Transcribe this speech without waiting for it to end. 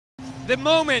The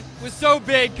moment was so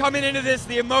big coming into this,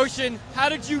 the emotion. How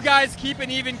did you guys keep an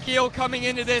even keel coming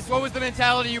into this? What was the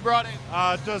mentality you brought in?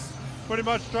 Just pretty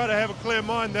much try to have a clear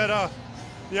mind that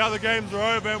the other games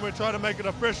are over and we're trying to make it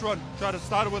a fresh one. Try to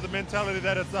start it with the mentality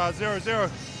that it's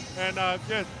 0-0. And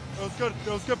yeah, it was good.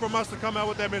 It was good from us to come out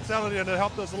with that mentality, and it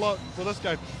helped us a lot for this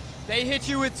game. They hit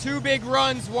you with 2 big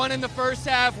runs, one in the first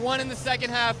half, one in the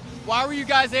second half. Why were you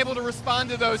guys able to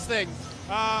respond to those things?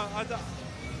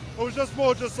 It was just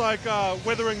more like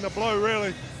weathering the blow,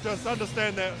 really. Just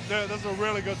understand that this is a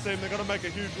really good team. They're going to make a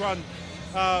huge run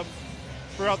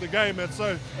throughout the game. And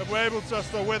so if we're able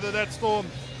just to weather that storm,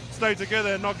 stay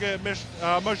together and not get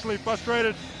emotionally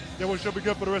frustrated, then we should be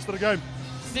good for the rest of the game.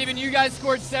 Steven, you guys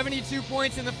scored 72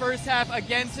 points in the first half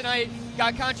again tonight.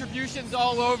 Got contributions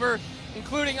all over,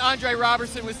 including Andre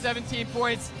Robertson with 17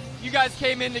 points. You guys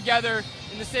came in together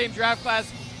in the same draft class.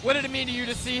 What did it mean to you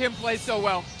to see him play so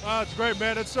well? It's great,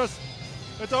 man. It's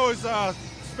always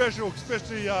special,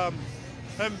 especially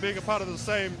him being a part of the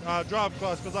same draft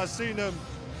class, because I've seen him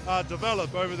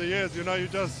develop over the years. You know, you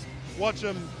just watch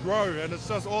him grow, and it's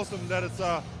just awesome that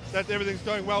that everything's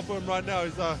going well for him right now.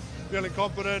 He's feeling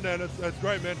confident, and it's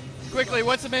great, man. Quickly,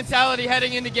 what's the mentality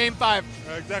heading into Game 5?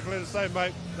 Exactly the same,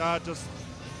 mate. Just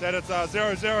that it's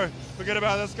 0-0. Forget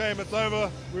about this game. It's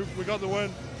over. We got the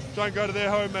win. Try and go to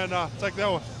their home and take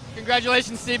that one.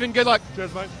 Congratulations, Steven. Good luck.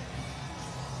 Cheers, mate.